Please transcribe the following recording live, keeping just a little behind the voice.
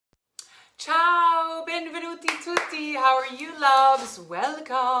Ciao, benvenuti tutti. How are you, loves?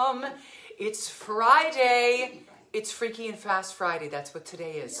 Welcome. It's Friday. It's Freaky and Fast Friday. That's what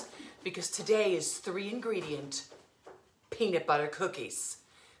today is. Because today is 3-ingredient peanut butter cookies.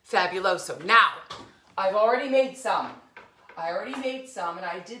 Fabuloso. Now, I've already made some. And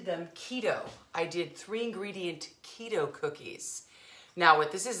I did them keto. I did 3-ingredient keto cookies. Now,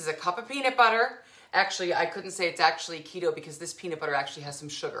 what this is a cup of peanut butter. Actually, I couldn't say it's actually keto because this peanut butter actually has some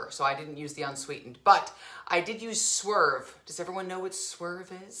sugar, so I didn't use the unsweetened. But I did use Swerve. Does everyone know what Swerve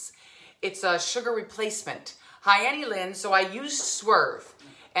is? It's a sugar replacement. Hi, Annie Lynn. So I used Swerve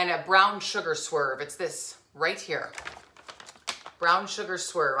and a brown sugar Swerve. It's this right here. Brown sugar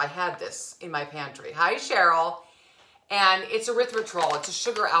Swerve. I had this in my pantry. Hi, Cheryl. And it's erythritol. It's a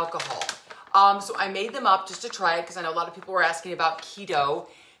sugar alcohol. So I made them up just to try it because I know a lot of people were asking about keto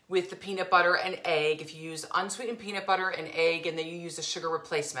with the peanut butter and egg. If you use unsweetened peanut butter and egg and then you use a sugar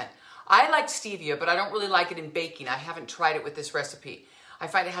replacement. I like stevia, but I don't really like it in baking. I haven't tried it with this recipe. I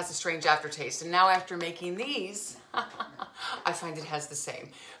find it has a strange aftertaste. And now after making these, I find it has the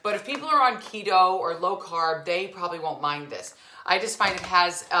same. But if people are on keto or low carb, they probably won't mind this. I just find it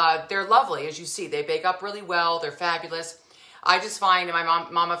has, they're lovely, as you see. They bake up really well. They're fabulous. I just find, and my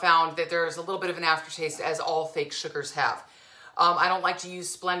mama found, that there's a little bit of an aftertaste, as all fake sugars have. I don't like to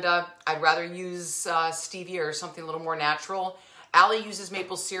use Splenda. I'd rather use stevia or something a little more natural. Allie uses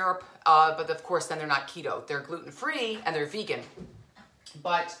maple syrup, but of course then they're not keto. They're gluten-free and they're vegan.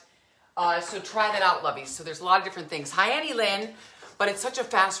 But, so try that out, lovies. So there's a lot of different things. Hi, Annie Lynn. But it's such a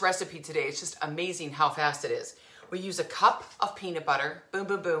fast recipe today. It's just amazing how fast it is. We use a cup of peanut butter. Boom,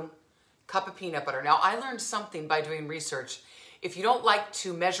 boom, boom. Cup of peanut butter. Now, I learned something by doing research. If you don't like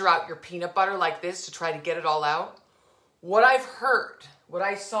to measure out your peanut butter like this to try to get it all out, what I've heard, what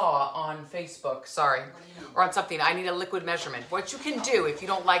I saw on Facebook, or on something, I need a liquid measurement. What you can do if you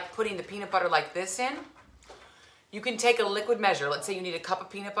don't like putting the peanut butter like this in, you can take a liquid measure. Let's say you need a cup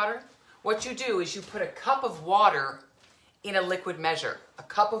of peanut butter. What you do is you put a cup of water in a liquid measure. A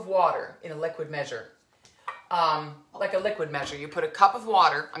cup of water in a liquid measure. Like a liquid measure. You put a cup of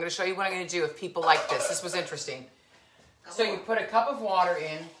water. I'm going to show you what I'm going to do if people like this. This was interesting. So you put a cup of water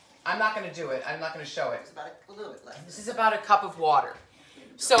in. I'm not going to do it. I'm not going to show it. It's about a little bit less. This is about a cup of water.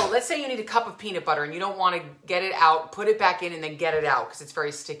 So let's say you need a cup of peanut butter and you don't want to get it out, put it back in and then get it out because it's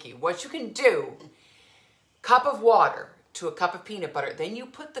very sticky. What you can do, cup of water to a cup of peanut butter, then you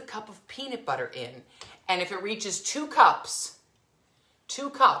put the cup of peanut butter in, and if it reaches 2 cups,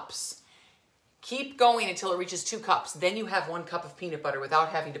 keep going until it reaches 2 cups. Then you have 1 cup of peanut butter without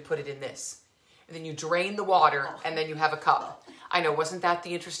having to put it in this. And then you drain the water, and then you have a cup. I know, wasn't that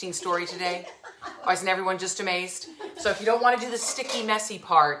the interesting story today? Wasn't everyone just amazed? So if you don't want to do the sticky, messy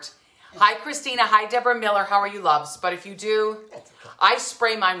part, hi, Christina. Hi, Deborah Miller. How are you, loves? But if you do, I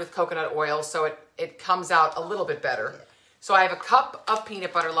spray mine with coconut oil, so it comes out a little bit better. So I have a cup of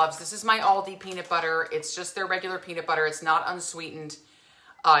peanut butter, loves. This is my Aldi peanut butter. It's just their regular peanut butter. It's not unsweetened,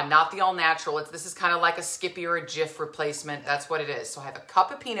 not the all-natural. This is kind of like a Skippy or a Jif replacement. That's what it is. So I have a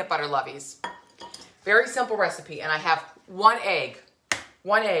cup of peanut butter, lovies. Very simple recipe, and I have 1 egg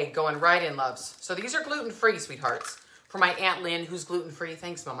going right in, loves. So these are gluten-free, sweethearts, for my Aunt Lynn, who's gluten-free.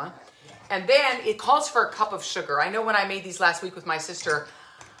 Thanks, Mama. And then it calls for a cup of sugar. I know when I made these last week with my sister,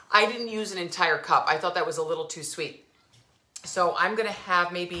 I didn't use an entire cup. I thought that was a little too sweet. So I'm going to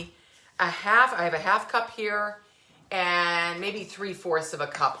have maybe I have a half cup here and maybe 3/4 of a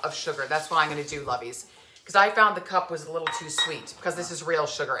cup of sugar. That's what I'm going to do, lovies. Because I found the cup was a little too sweet because this is real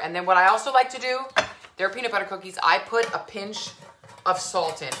sugar. And then what I also like to do, they're peanut butter cookies. I put a pinch of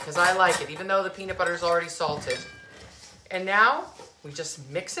salt in because I like it, even though the peanut butter is already salted. And now we just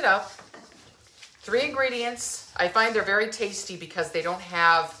mix it up. 3 ingredients. I find they're very tasty because they don't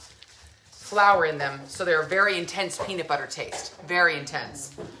have flour in them. So they're a very intense peanut butter taste. Very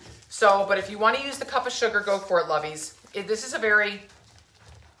intense. So, but if you want to use the cup of sugar, go for it, lovies. This is a very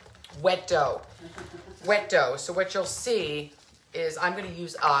wet dough. Wet dough. So what you'll see is I'm going to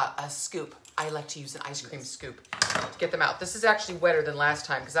use a scoop. I like to use an ice cream scoop to get them out. This is actually wetter than last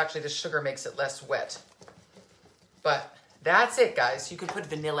time because actually the sugar makes it less wet. But that's it, guys. You can put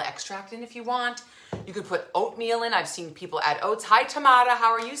vanilla extract in if you want. You could put oatmeal in. I've seen people add oats. Hi, Tamara.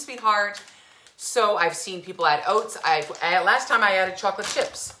 How are you, sweetheart? So I've seen people add oats. Last time I added chocolate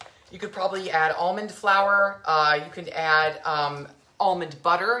chips. You could probably add almond flour. You could add almond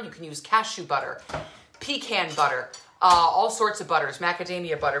butter. You can use cashew butter. Pecan butter, all sorts of butters,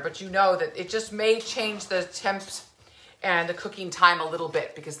 macadamia butter, but you know that it just may change the temps and the cooking time a little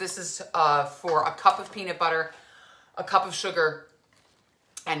bit because this is for a cup of peanut butter, a cup of sugar,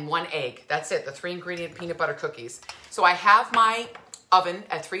 and 1 egg. That's it, the 3-ingredient peanut butter cookies. So I have my oven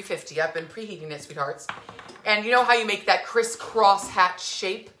at 350. I've been preheating it, sweethearts. And you know how you make that crisscross hat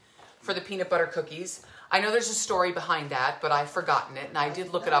shape for the peanut butter cookies? I know there's a story behind that, but I've forgotten it. And I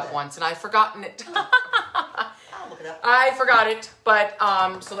did look it up once, and I've forgotten it. I'll look it up. I forgot it. But,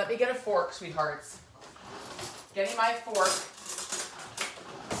 so let me get a fork, sweethearts. Getting my fork.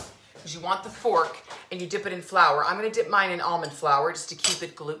 Because you want the fork, and you dip it in flour. I'm going to dip mine in almond flour just to keep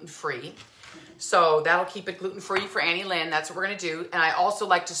it gluten-free. So that'll keep it gluten-free for Annie Lynn. That's what we're going to do. And I also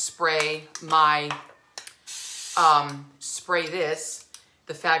like to spray my,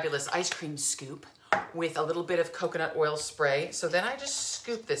 the fabulous ice cream scoop with a little bit of coconut oil spray. So then I just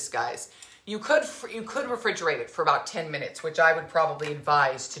scoop this, guys. You could refrigerate it for about 10 minutes, which I would probably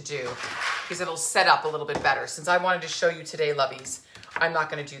advise to do because it'll set up a little bit better. Since I wanted to show you today, lovies, I'm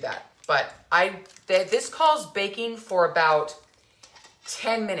not going to do that. But this calls baking for about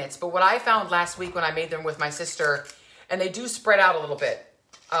 10 minutes. But what I found last week when I made them with my sister, and they do spread out a little bit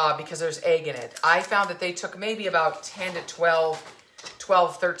because there's egg in it. I found that they took maybe about 10 to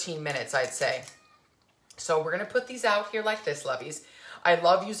 12, 13 minutes, I'd say. So we're going to put these out here like this, lovies. I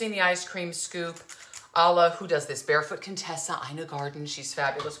love using the ice cream scoop. A la, who does this? Barefoot Contessa, Ina Garden. She's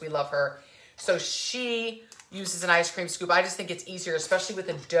fabulous. We love her. So she uses an ice cream scoop. I just think it's easier, especially with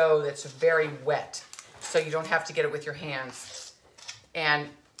a dough that's very wet. So you don't have to get it with your hands. And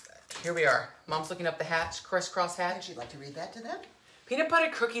here we are. Mom's looking up the hatch, crisscross hatch. Would you like to read that to them? Peanut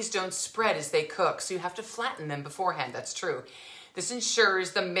butter cookies don't spread as they cook, so you have to flatten them beforehand. That's true. This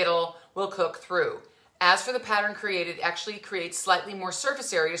ensures the middle will cook through. As for the pattern created, it actually creates slightly more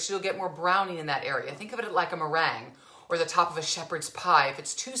surface area, so you'll get more browning in that area. Think of it like a meringue or the top of a shepherd's pie. If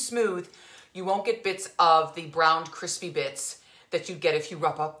it's too smooth, you won't get bits of the browned, crispy bits that you'd get if you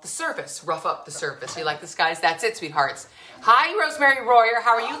rough up the surface. You like this, guys? That's it, sweethearts. Hi, Rosemary Royer.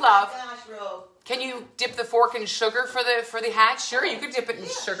 How are you, love? Oh my gosh, Ro. Can you dip the fork in sugar for the hatch? Sure, you could dip it in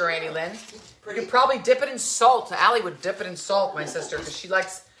sugar, Annie Lynn. You could probably dip it in salt. Allie would dip it in salt, my sister, because she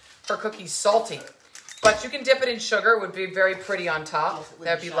likes her cookies salty. But you can dip it in sugar. It would be very pretty on top. Yes,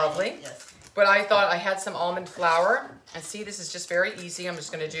 that'd be lovely. Yes. But I thought I had some almond flour. And see, this is just very easy. I'm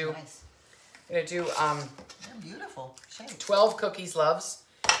just going to do, Nice. I'm going to do They're beautiful. Shade. 12 cookies, loves.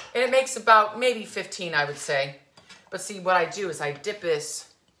 And it makes about maybe 15, I would say. But see, what I do is I dip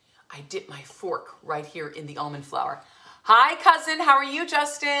my fork right here in the almond flour. Hi, cousin. How are you,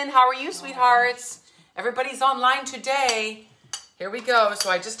 Justin? How are you, sweethearts? Everybody's online today. Here we go.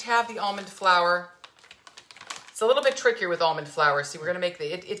 So I just have the almond flour. It's a little bit trickier with almond flour. See, we're going to make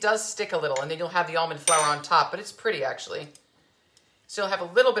it does stick a little, and then you'll have the almond flour on top, but it's pretty, actually. So you'll have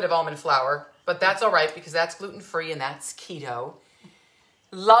a little bit of almond flour, but that's all right because that's gluten-free and that's keto.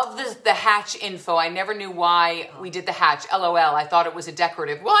 Love the hatch info. I never knew why we did the hatch. LOL. I thought it was a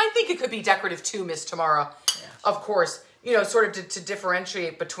decorative. Well, I think it could be decorative too, Miss Tamara. Yeah. Of course, you know, sort of to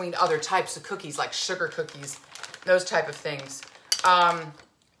differentiate between other types of cookies, like sugar cookies, those type of things.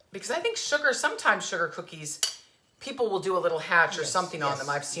 Because I think sometimes sugar cookies, people will do a little hatch or something on them.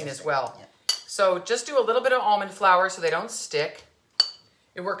 I've seen as well. Yeah. So just do a little bit of almond flour so they don't stick.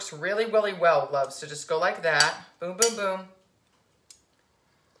 It works really, really well, love. So just go like that. Boom, boom, boom.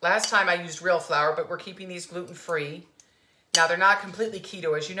 Last time I used real flour, but we're keeping these gluten-free. Now, they're not completely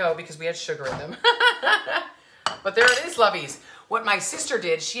keto, as you know, because we had sugar in them. But there it is, lovies. What my sister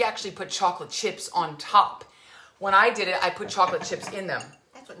did, she actually put chocolate chips on top. When I did it, I put chocolate chips in them.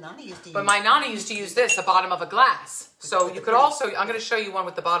 That's what Nana used to use. But my Nana used to use this, the bottom of a glass. So you could also, I'm going to show you one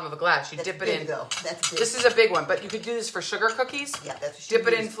with the bottom of a glass. You dip it in. That's big. This is a big one, but you could do this for sugar cookies. Yeah, that's what she Dip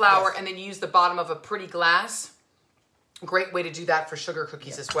it in flour, and then you use the bottom of a pretty glass. Great way to do that for sugar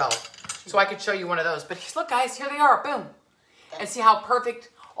cookies as well. So I could show you one of those. But look, guys, here they are. Boom. And see how perfect,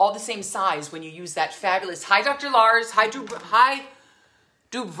 all the same size when you use that fabulous. Hi, Dr. Lars. Hi,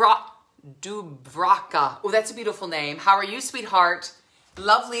 Dubraka. Oh, that's a beautiful name. How are you, sweetheart?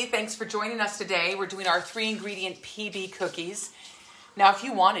 Lovely. Thanks for joining us today. We're doing our 3-ingredient PB cookies. Now, if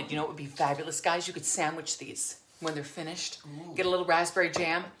you wanted, you know what would be fabulous, guys? You could sandwich these when they're finished. Ooh. Get a little raspberry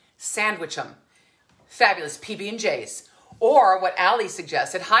jam. Sandwich them. Fabulous PB&Js. Or what Allie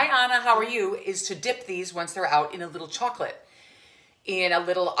suggested, hi Anna, how are you, is to dip these once they're out in a little chocolate. In a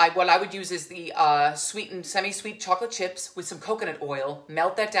little, what I would use is the sweetened, semi-sweet chocolate chips with some coconut oil.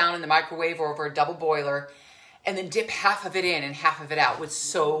 Melt that down in the microwave or over a double boiler. And then dip half of it in and half of it out. It's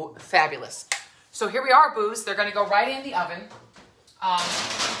so fabulous. So here we are, boos. They're going to go right in the oven.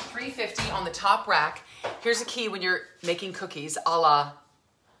 350 on the top rack. Here's a key when you're making cookies a la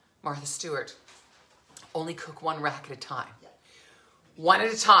Martha Stewart. Only cook one rack at a time. One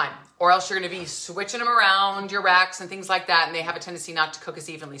at a time, or else you're going to be switching them around, your racks and things like that, and they have a tendency not to cook as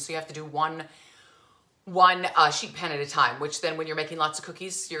evenly. So you have to do one one sheet pan at a time, which then when you're making lots of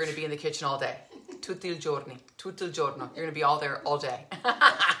cookies, you're going to be in the kitchen all day. Tutto il giorno. Tutto il giorno. You're going to be all there all day.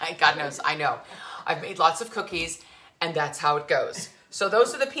 God knows, I know. I've made lots of cookies, and that's how it goes. So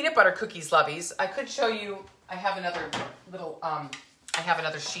those are the peanut butter cookies, lovies. I could show you, I have another little, I have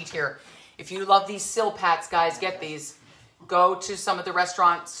another sheet here. If you love these Silpats, guys, get these. Go to some of the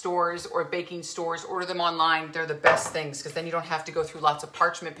restaurant stores or baking stores, order them online. They're the best things because then you don't have to go through lots of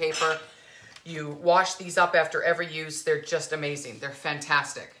parchment paper. You wash these up after every use. They're just amazing. They're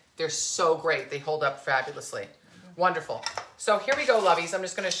fantastic. They're so great. They hold up fabulously. Wonderful. So here we go, lovies. I'm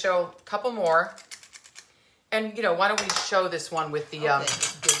just going to show a couple more. And, you know, why don't we show this one with the...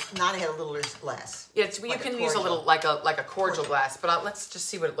 Okay, Nani had a little less. It's, you can use a little, like a cordial glass. But let's just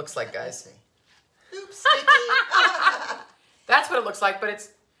see what it looks like, guys. Oops, sticky. That's what it looks like, but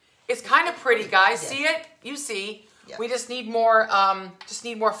it's kind of pretty, guys. Yeah. See it? You see. Yeah. We just need more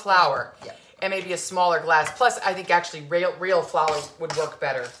flour. Yeah. And maybe a smaller glass. Plus, I think actually real flour would work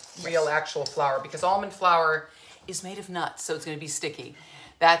better. Yes. Real actual flour, because almond flour is made of nuts, so it's going to be sticky.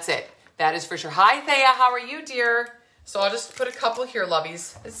 That's it. That is for sure. Hi, Thea. How are you, dear? So I'll just put a couple here,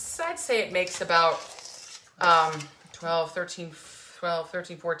 lovies. I'd say it makes about 12, 13,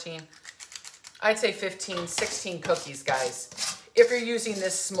 14. I'd say 15, 16 cookies, guys. If you're using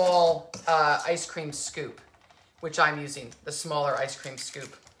this small ice cream scoop, which I'm using, the smaller ice cream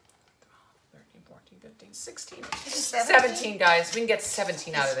scoop. 13, 14, 15, 16, 17, guys. We can get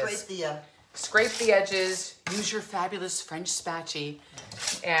 17 out of this. Scrape the edges. Use your fabulous French spatchy,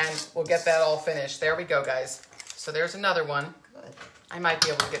 and we'll get that all finished. There we go, guys. So there's another one. Good. I might be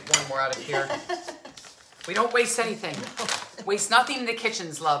able to get one more out of here. We don't waste anything. Waste nothing in the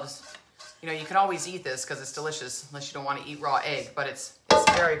kitchens, loves. You know, you can always eat this because it's delicious, unless you don't want to eat raw egg, but it's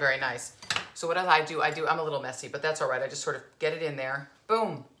very, very nice. So what I do, I'm a little messy, but that's all right. I just sort of get it in there.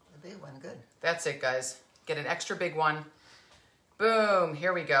 Boom. The big one, good. That's it, guys. Get an extra big one. Boom.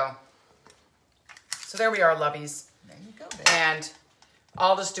 Here we go. So there we are, lovies. There you go, babe. And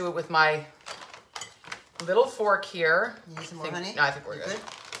I'll just do it with my little fork here. You need some more honey? No, I think we're good.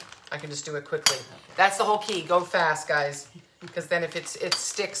 I can just do it quickly. Okay. That's the whole key. Go fast, guys. Because then if it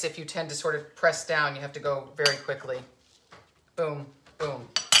sticks, if you tend to sort of press down, you have to go very quickly. Boom, boom.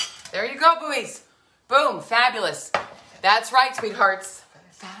 There you go, buoys. Boom, fabulous. That's right, sweethearts.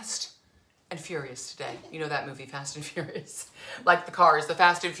 Fast and Furious today. You know that movie, Fast and Furious. Like the cars, the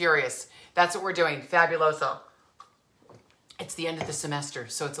Fast and Furious. That's what we're doing. Fabuloso. It's the end of the semester,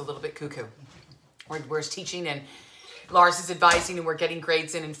 so it's a little bit cuckoo. We're teaching and Lars is advising and we're getting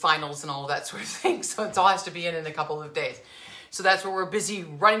grades in and finals and all of that sort of thing. So it all has to be in a couple of days. So that's where we're busy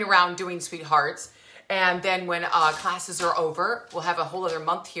running around doing, sweethearts. And then when classes are over, we'll have a whole other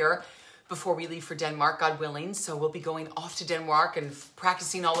month here before we leave for Denmark, God willing. So we'll be going off to Denmark and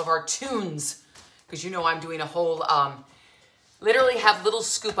practicing all of our tunes. Because you know I'm doing a whole, literally have little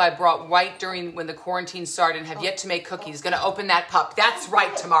scoop I brought right during when the quarantine started and have yet to make cookies. Gonna open that pup. That's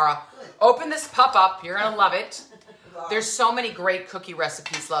right, Tamara. Open this pup up. You're gonna love it. There's so many great cookie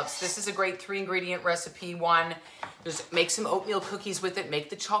recipes, loves. This is a great 3-ingredient recipe one. Make some oatmeal cookies with it.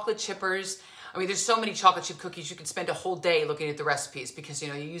 Make the chocolate chippers. I mean, there's so many chocolate chip cookies. You could spend a whole day looking at the recipes because, you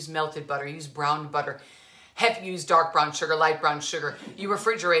know, you use melted butter, you use brown butter, you use dark brown sugar, light brown sugar. You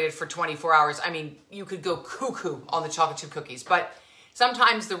refrigerate it for 24 hours. I mean, you could go cuckoo on the chocolate chip cookies. But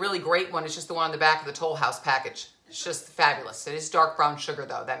sometimes the really great one is just the one on the back of the Toll House package. It's just fabulous. It is dark brown sugar,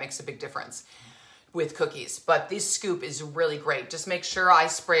 though. That makes a big difference with cookies. But this scoop is really great. Just make sure I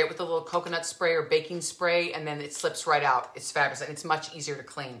spray it with a little coconut spray or baking spray, and then it slips right out. It's fabulous, and it's much easier to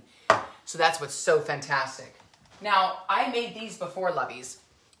clean. So that's what's so fantastic. Now, I made these before, lovies.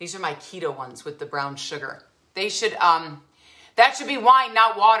 These are my keto ones with the brown sugar. They should, that should be wine,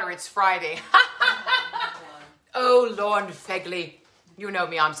 not water. It's Friday. Oh, Lord Fegley. You know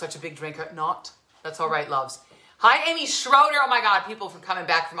me, I'm such a big drinker. Not. That's all right, loves. Hi, Amy Schroeder. Oh, my God. People from coming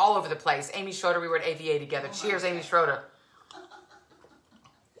back from all over the place. Amy Schroeder, we were at AVA together. Cheers, Amy Schroeder.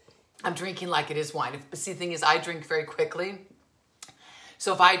 I'm drinking like it is wine. But see, the thing is, I drink very quickly.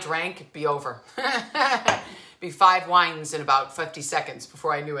 So if I drank, it'd be over. Be 5 wines in about 50 seconds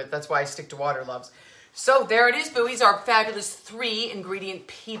before I knew it. That's why I stick to water, loves. So there it is, buoys. Our fabulous 3-ingredient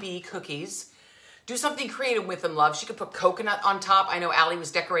PB cookies. Do something creative with them, loves. You could put coconut on top. I know Allie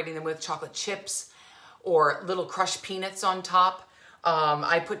was decorating them with chocolate chips or little crushed peanuts on top.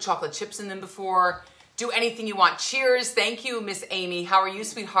 I put chocolate chips in them before. Do anything you want. Cheers. Thank you, Miss Amy. How are you,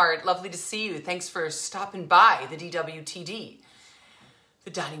 sweetheart? Lovely to see you. Thanks for stopping by the DWTD. The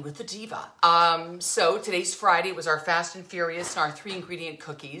Dining with the Diva. So today's Friday. It was our Fast and Furious and our 3-ingredient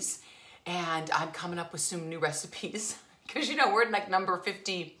cookies. And I'm coming up with some new recipes. Because, you know, we're at like number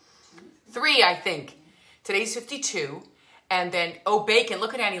 53, I think. Today's 52. And then, oh, bacon.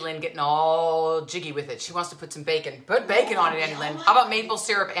 Look at Annie Lynn getting all jiggy with it. She wants to put some bacon. Put bacon on it, Annie Lynn. How about maple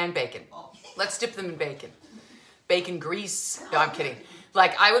syrup and bacon? Let's dip them in bacon. Bacon grease. No, I'm kidding.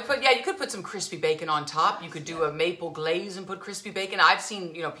 Like I would put, yeah, you could put some crispy bacon on top. You could do a maple glaze and put crispy bacon. I've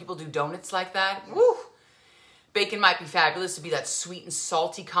seen, people do donuts like that. Woo! Bacon might be fabulous to be that sweet and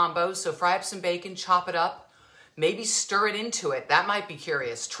salty combo. So fry up some bacon, chop it up, maybe stir it into it. That might be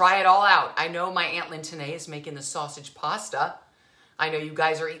curious. Try it all out. I know my Aunt Lynn today is making the sausage pasta. I know you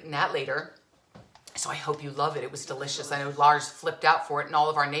guys are eating that later. So I hope you love it. It was delicious. I know Lars flipped out for it and all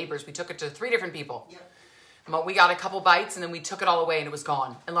of our neighbors. We took it to 3 different people. Yep. We got a couple bites and then we took it all away and it was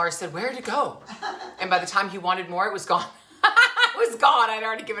gone. And Lars said, where'd it go? And by the time he wanted more, it was gone. It was gone. I'd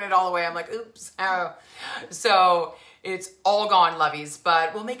already given it all away. I'm like, oops. Oh. So it's all gone, lovies.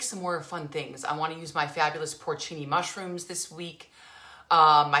 But we'll make some more fun things. I want to use my fabulous porcini mushrooms this week.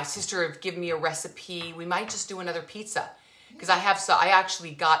 My sister have given me a recipe. We might just do another pizza. Because I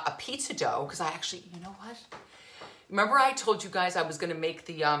actually got a pizza dough. Because you know what? Remember I told you guys I was going to make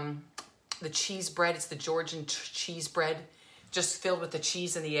the cheese bread. It's the Georgian cheese bread, just filled with the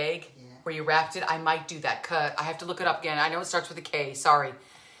cheese and the egg, where you wrapped it. I might do that. I have to look it up again. I know it starts with a K. Sorry.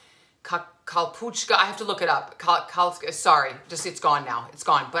 Kalpuchka. I have to look it up. Sorry. Just, it's gone now. It's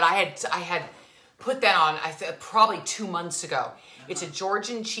gone. But I had put that on, probably 2 months ago. It's a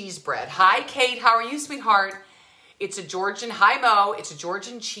Georgian cheese bread. Hi, Kate. How are you, sweetheart? It's a Georgian, hi, Mo. It's a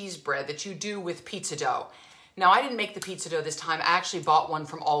Georgian cheese bread that you do with pizza dough. Now, I didn't make the pizza dough this time. I actually bought one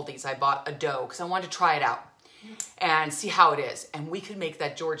from Aldi's. I bought a dough because I wanted to try it out and see how it is. And we could make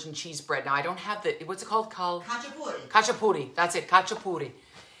that Georgian cheese bread. Now, I don't have what's it called? Khachapuri. Khachapuri. That's it, khachapuri.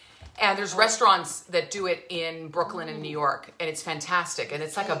 And there's restaurants that do it in Brooklyn and New York, and it's fantastic. And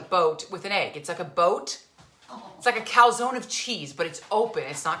it's like a boat with an egg. It's like a boat. It's like a calzone of cheese, but it's open.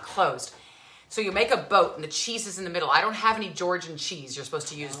 It's not closed. So you make a boat, and the cheese is in the middle. I don't have any Georgian cheese you're supposed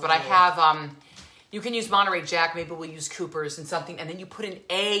to use, but I have... You can use Monterey Jack, maybe we'll use Cooper's and something, and then you put an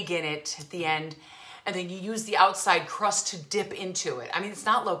egg in it at the end, and then you use the outside crust to dip into it. I mean, it's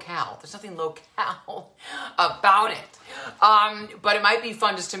not locale. There's nothing locale about it. But it might be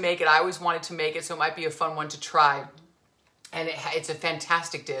fun just to make it. I always wanted to make it, so it might be a fun one to try. And it's a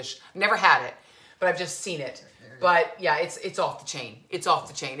fantastic dish. I've never had it, but I've just seen it. But yeah, it's off the chain. It's off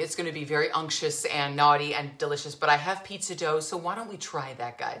the chain. It's going to be very unctuous and naughty and delicious, but I have pizza dough, so why don't we try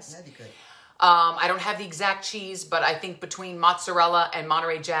that, guys? That'd be good. I don't have the exact cheese, but I think between mozzarella and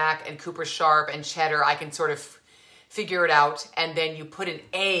Monterey Jack and Cooper Sharp and cheddar, I can sort of figure it out. And then you put an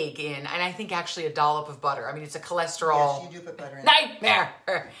egg in, and I think actually a dollop of butter. I mean, it's a cholesterol yes, you do put butter in. Nightmare.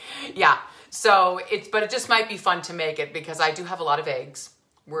 Yeah. So but it just might be fun to make it because I do have a lot of eggs.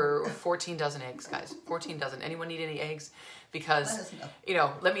 We're 14 dozen eggs, guys. 14 dozen. Anyone need any eggs? Because,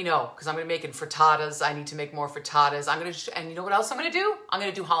 let me know. Because I'm going to make frittatas. I need to make more frittatas. And you know what else I'm going to do? I'm going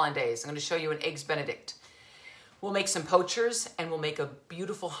to do hollandaise. I'm going to show you an eggs benedict. We'll make some poachers, and we'll make a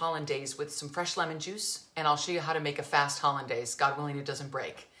beautiful hollandaise with some fresh lemon juice. And I'll show you how to make a fast hollandaise. God willing, it doesn't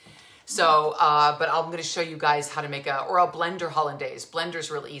break. So, but I'm going to show you guys how to make a blender hollandaise.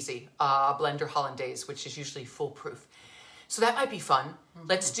 Blender's real easy. Blender hollandaise, which is usually foolproof. So that might be fun. Mm-hmm.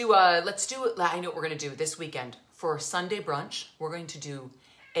 Let's do I know what we're going to do this weekend. For Sunday brunch, we're going to do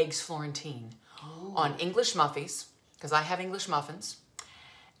eggs Florentine on English muffies, because I have English muffins,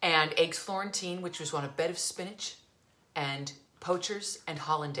 and eggs Florentine, which was on a bed of spinach, and poachers and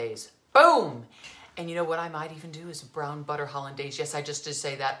hollandaise. Boom! And you know what I might even do is brown butter hollandaise. Yes, I just did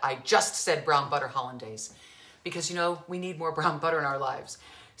say that. I just said brown butter hollandaise, because we need more brown butter in our lives.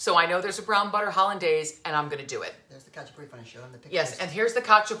 So I know there's a brown butter hollandaise, and I'm going to do it. There's the khachapuri funny show in the pictures. Yes, and here's the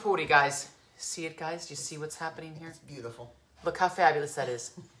khachapuri, guys. See it, guys? Do you see what's happening here? It's beautiful. Look how fabulous that is.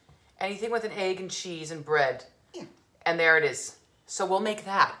 Anything with an egg and cheese and bread. Yeah. And there it is. So we'll make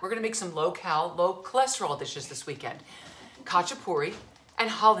that. We're going to make some low-cal, low-cholesterol dishes this weekend. Khachapuri and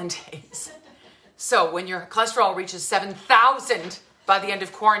hollandaise. So when your cholesterol reaches 7,000 by the end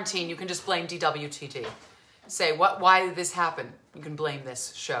of quarantine, you can just blame DWTD. Say, why did this happen? You can blame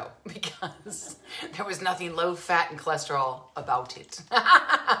this show because there was nothing low-fat and cholesterol about it.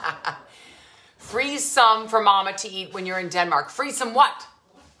 Freeze some for mama to eat when you're in Denmark. Freeze some what?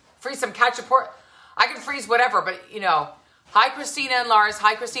 Freeze some khachapuri. I can freeze whatever, but Hi, Christina and Lars.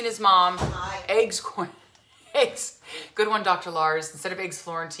 Hi, Christina's mom. Hi. Eggs. Good one, Dr. Lars. Instead of eggs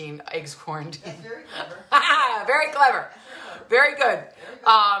Florentine, eggs quarantine. That's very clever. Very clever. Very good.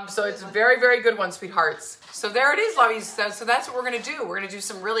 So it's a very, very good one, sweethearts. So there it is, lovies. So that's what we're going to do. We're going to do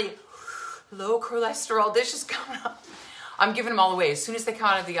some really low cholesterol dishes coming up. I'm giving them all away. As soon as they come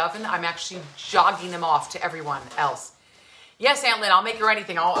out of the oven, I'm actually jogging them off to everyone else. Yes, Aunt Lynn, I'll make her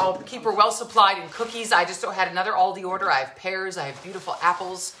anything. I'll keep her well supplied in cookies. I just had another Aldi order. I have pears. I have beautiful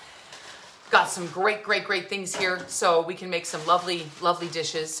apples. Got some great things here, so we can make some lovely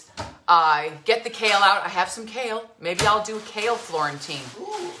dishes. Get the kale out. I have some kale. Maybe I'll do kale Florentine.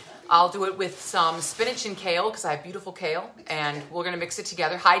 I'll do it with some spinach and kale because I have beautiful kale, and we're going to mix it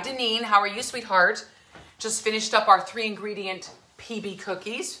together. Hi, Deneen. How are you, sweetheart? Just finished up our 3-ingredient PB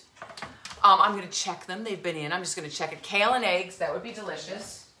cookies. I'm going to check them. They've been in. I'm just going to check it. Kale and eggs. That would be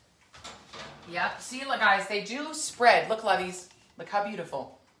delicious. Yep. See, look, guys, they do spread. Look, lovies. Look how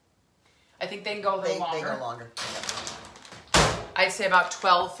beautiful. I think they can go a little longer. They go longer. I'd say about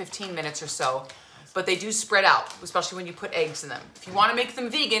 12, 15 minutes or so. But they do spread out, especially when you put eggs in them. If you want to make them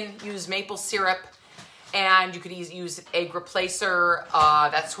vegan, use maple syrup. And you could use egg replacer,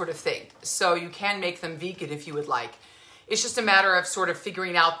 that sort of thing. So you can make them vegan if you would like. It's just a matter of sort of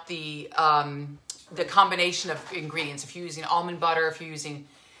figuring out the combination of ingredients. If you're using almond butter, if you're using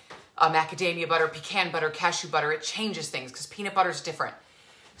macadamia butter, pecan butter, cashew butter, it changes things because peanut butter is different.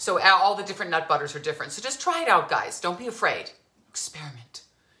 So all the different nut butters are different. So just try it out, guys. Don't be afraid. Experiment.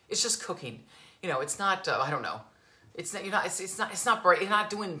 It's just cooking. You know, it's not. I don't know. It's not. You're not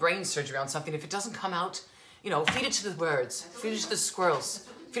doing brain surgery on something. If it doesn't come out, you know, feed it to the birds, feed it to the squirrels,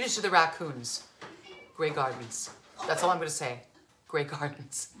 feed it to the raccoons. Grey Gardens. That's all I'm going to say. Grey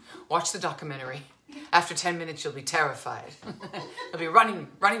Gardens. Watch the documentary. After 10 minutes, you'll be terrified. You'll be running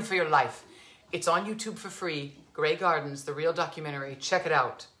for your life. It's on YouTube for free. Grey Gardens, the real documentary. Check it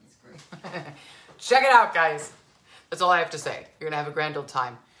out. Check it out, guys. That's all I have to say. You're going to have a grand old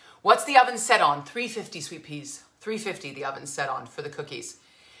time. What's the oven set on? 350, sweet peas. 350 the oven's set on for the cookies.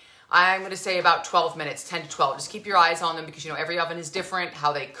 I'm going to say about 12 minutes, 10 to 12. Just keep your eyes on them because, you know, every oven is different,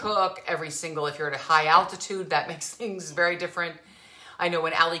 how they cook, if you're at a high altitude, that makes things very different. I know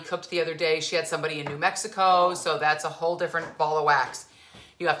when Allie cooked the other day, she had somebody in New Mexico, so that's a whole different ball of wax.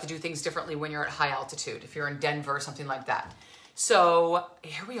 You have to do things differently when you're at high altitude, if you're in Denver or something like that. So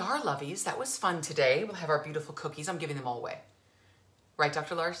here we are, lovies. That was fun today. We'll have our beautiful cookies. I'm giving them all away. Right,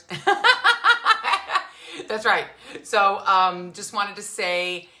 Dr. Lars? That's right. So just wanted to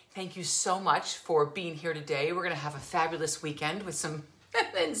say thank you so much for being here today. We're going to have a fabulous weekend with some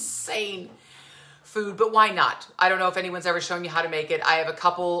insane food, but why not? I don't know if anyone's ever shown you how to make it. I have a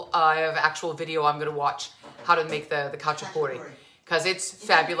couple, I have actual video I'm going to watch how to make the cacciapuri because it's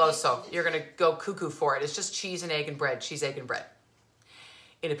fabuloso. You're going to go cuckoo for it. It's just cheese and egg and bread, cheese, egg, and bread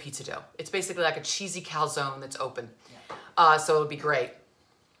in a pizza dough. It's basically like a cheesy calzone that's open. So it'll be great.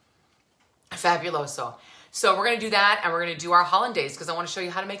 Fabuloso. So we're going to do that, and we're going to do our hollandaise because I want to show you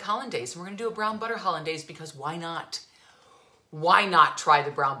how to make hollandaise. And we're going to do a brown butter hollandaise because why not? Why not try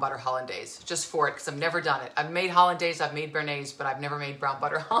the brown butter hollandaise? Just for it, because I've never done it. I've made hollandaise, I've made béarnaise, but I've never made brown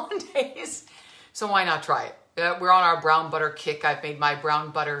butter hollandaise. So why not try it? We're on our brown butter kick. I've made my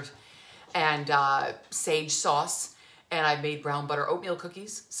brown butter and sage sauce, and I've made brown butter oatmeal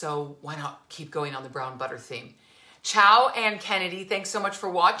cookies. So why not keep going on the brown butter theme? Ciao, and Kennedy. Thanks so much for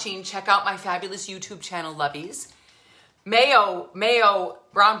watching. Check out my fabulous YouTube channel, lovies. Mayo,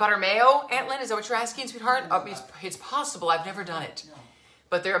 brown butter mayo. Aunt Lynn, is that what you're asking, sweetheart? It's possible. I've never done it.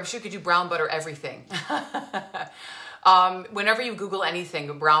 But I'm sure you could do brown butter everything. Whenever you Google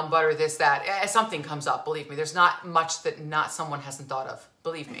anything, brown butter, this, that, something comes up, believe me. There's not much that someone hasn't thought of.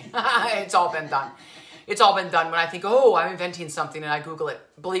 Believe me. It's all been done. It's all been done. When I think, oh, I'm inventing something, and I Google it,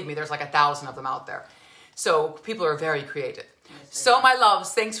 believe me, there's like 1,000 of them out there. So people are very creative. So my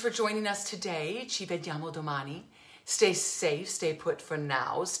loves, thanks for joining us today. Ci vediamo domani. Stay safe, stay put for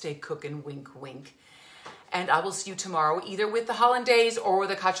now, stay cooking, wink, wink. And I will see you tomorrow, either with the hollandaise or with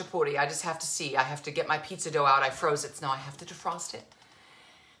the cacciapuri. I just have to see. I have to get my pizza dough out. I froze it, so now I have to defrost it.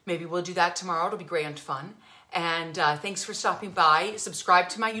 Maybe we'll do that tomorrow. It'll be great and fun. And thanks for stopping by. Subscribe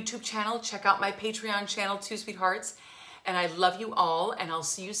to my YouTube channel. Check out my Patreon channel too, sweethearts. And I love you all, and I'll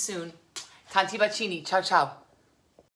see you soon. Tanti bacini. Ciao, ciao.